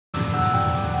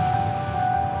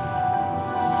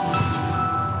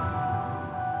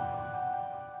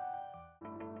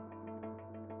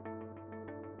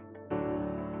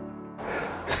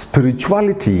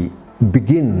Spirituality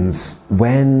begins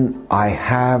when I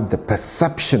have the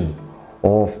perception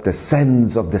of the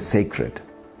sense of the sacred.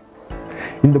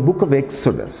 In the book of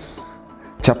Exodus,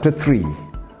 chapter 3,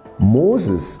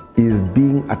 Moses is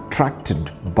being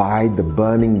attracted by the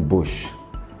burning bush.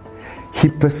 He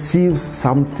perceives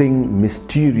something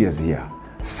mysterious here,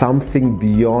 something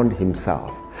beyond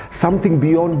himself, something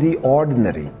beyond the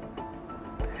ordinary.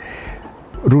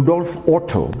 Rudolf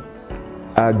Otto,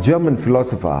 a German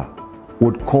philosopher,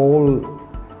 would call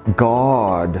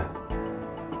God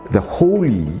the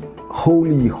holy,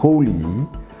 holy, holy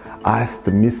as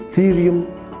the Mysterium,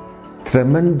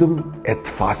 Tremendum et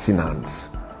Fascinans.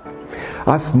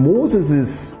 As Moses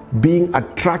is being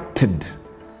attracted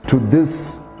to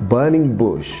this burning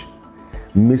bush,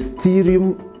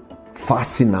 Mysterium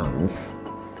Fascinans,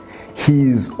 he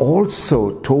is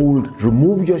also told,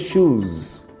 remove your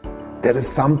shoes. There is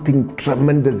something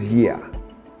tremendous here.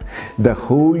 The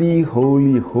holy,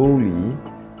 holy, holy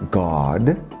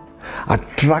God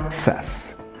attracts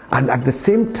us, and at the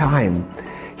same time,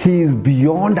 He is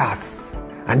beyond us,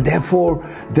 and therefore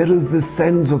there is this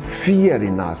sense of fear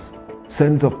in us,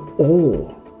 sense of awe.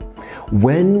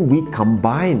 When we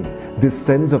combine this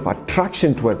sense of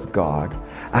attraction towards God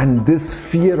and this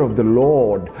fear of the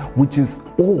Lord, which is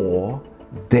awe,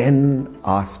 then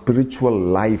our spiritual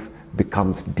life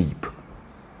becomes deep.